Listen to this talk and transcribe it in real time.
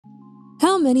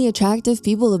many attractive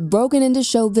people have broken into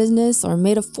show business or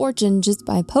made a fortune just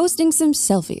by posting some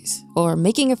selfies or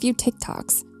making a few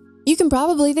TikToks. You can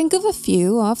probably think of a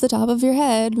few off the top of your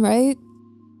head, right?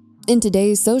 In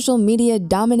today's social media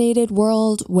dominated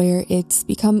world where it's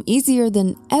become easier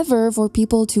than ever for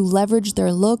people to leverage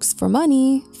their looks for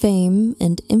money, fame,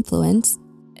 and influence,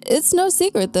 it's no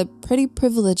secret that pretty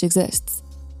privilege exists.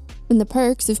 And the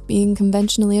perks of being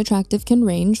conventionally attractive can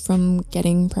range from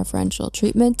getting preferential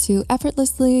treatment to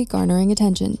effortlessly garnering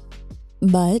attention.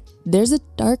 But there's a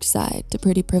dark side to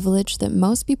pretty privilege that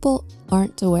most people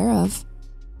aren't aware of.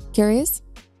 Curious?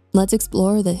 Let's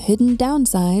explore the hidden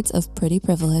downsides of pretty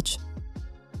privilege.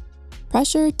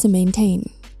 Pressure to maintain.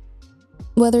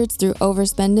 Whether it's through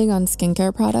overspending on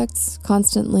skincare products,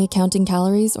 constantly counting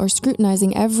calories, or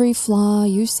scrutinizing every flaw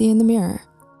you see in the mirror,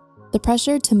 the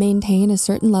pressure to maintain a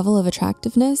certain level of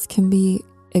attractiveness can be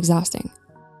exhausting.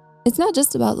 It's not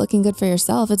just about looking good for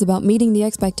yourself, it's about meeting the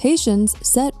expectations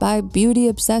set by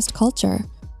beauty-obsessed culture.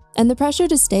 And the pressure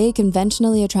to stay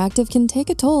conventionally attractive can take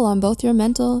a toll on both your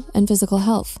mental and physical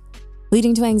health,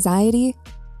 leading to anxiety,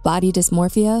 body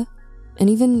dysmorphia, and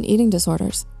even eating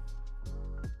disorders.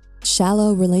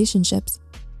 Shallow relationships.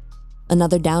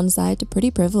 Another downside to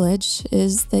pretty privilege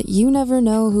is that you never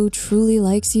know who truly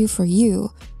likes you for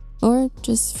you, or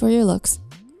just for your looks.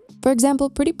 For example,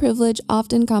 pretty privilege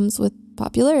often comes with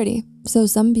popularity, so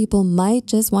some people might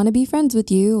just want to be friends with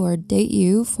you or date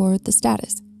you for the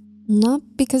status, not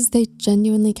because they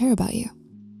genuinely care about you.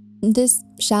 This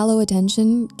shallow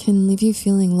attention can leave you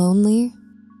feeling lonely,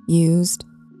 used,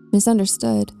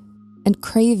 misunderstood, and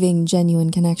craving genuine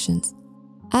connections.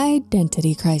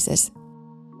 Identity crisis.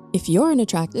 If you're an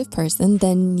attractive person,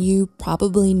 then you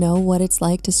probably know what it's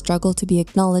like to struggle to be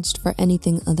acknowledged for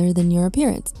anything other than your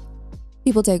appearance.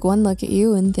 People take one look at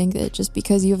you and think that just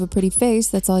because you have a pretty face,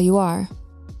 that's all you are.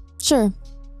 Sure,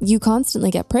 you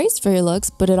constantly get praised for your looks,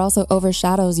 but it also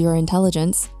overshadows your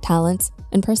intelligence, talents,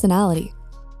 and personality.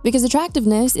 Because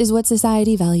attractiveness is what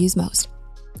society values most.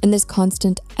 And this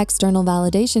constant external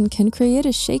validation can create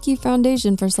a shaky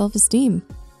foundation for self-esteem,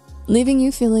 leaving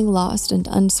you feeling lost and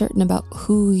uncertain about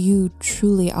who you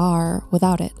truly are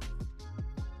without it.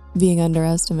 Being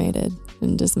underestimated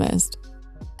and dismissed.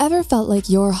 Ever felt like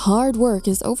your hard work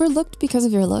is overlooked because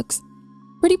of your looks?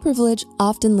 Pretty privilege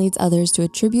often leads others to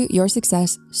attribute your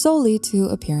success solely to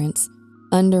appearance,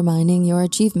 undermining your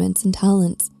achievements and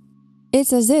talents.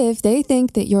 It's as if they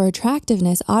think that your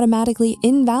attractiveness automatically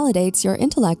invalidates your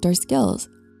intellect or skills,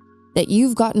 that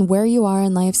you've gotten where you are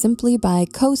in life simply by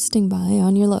coasting by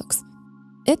on your looks.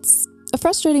 It's a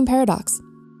frustrating paradox,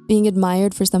 being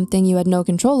admired for something you had no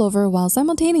control over while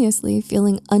simultaneously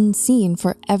feeling unseen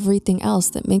for everything else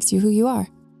that makes you who you are.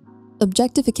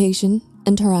 Objectification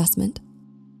and harassment.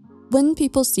 When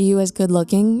people see you as good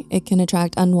looking, it can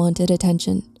attract unwanted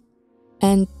attention.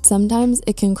 And sometimes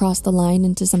it can cross the line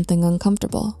into something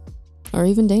uncomfortable or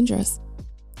even dangerous.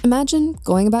 Imagine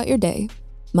going about your day,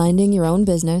 minding your own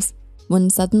business, when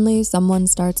suddenly someone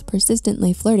starts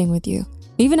persistently flirting with you,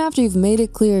 even after you've made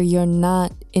it clear you're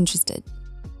not interested.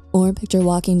 Or picture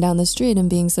walking down the street and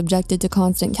being subjected to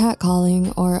constant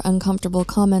catcalling or uncomfortable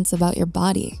comments about your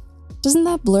body. Doesn't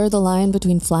that blur the line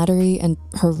between flattery and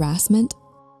harassment?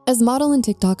 As model and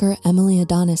TikToker Emily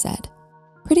Adana said,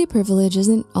 pretty privilege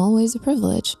isn't always a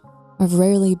privilege. I've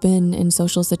rarely been in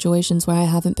social situations where I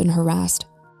haven't been harassed.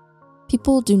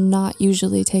 People do not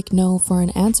usually take no for an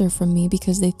answer from me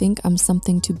because they think I'm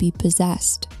something to be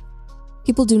possessed.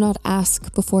 People do not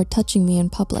ask before touching me in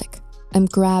public. I'm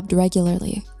grabbed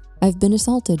regularly. I've been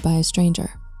assaulted by a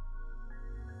stranger.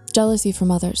 Jealousy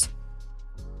from others.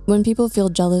 When people feel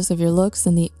jealous of your looks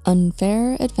and the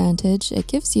unfair advantage it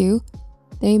gives you,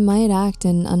 they might act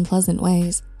in unpleasant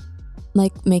ways,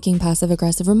 like making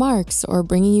passive-aggressive remarks or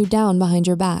bringing you down behind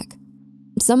your back.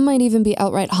 Some might even be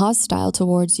outright hostile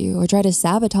towards you or try to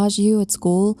sabotage you at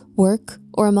school, work,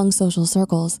 or among social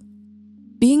circles.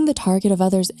 Being the target of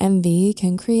others' envy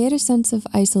can create a sense of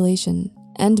isolation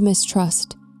and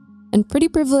mistrust, and pretty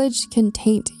privilege can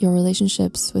taint your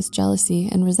relationships with jealousy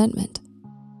and resentment.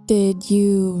 Did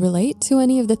you relate to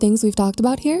any of the things we've talked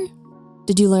about here?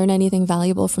 Did you learn anything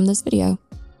valuable from this video?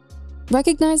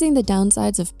 Recognizing the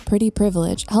downsides of pretty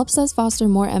privilege helps us foster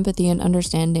more empathy and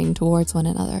understanding towards one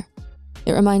another.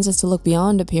 It reminds us to look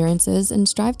beyond appearances and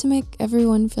strive to make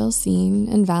everyone feel seen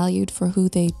and valued for who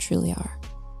they truly are.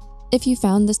 If you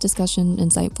found this discussion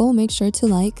insightful, make sure to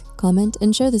like, comment,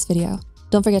 and share this video.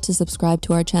 Don't forget to subscribe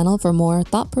to our channel for more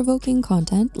thought-provoking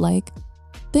content like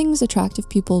things attractive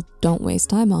people don't waste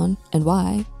time on and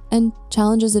why, and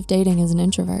challenges of dating as an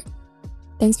introvert.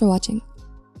 Thanks for watching.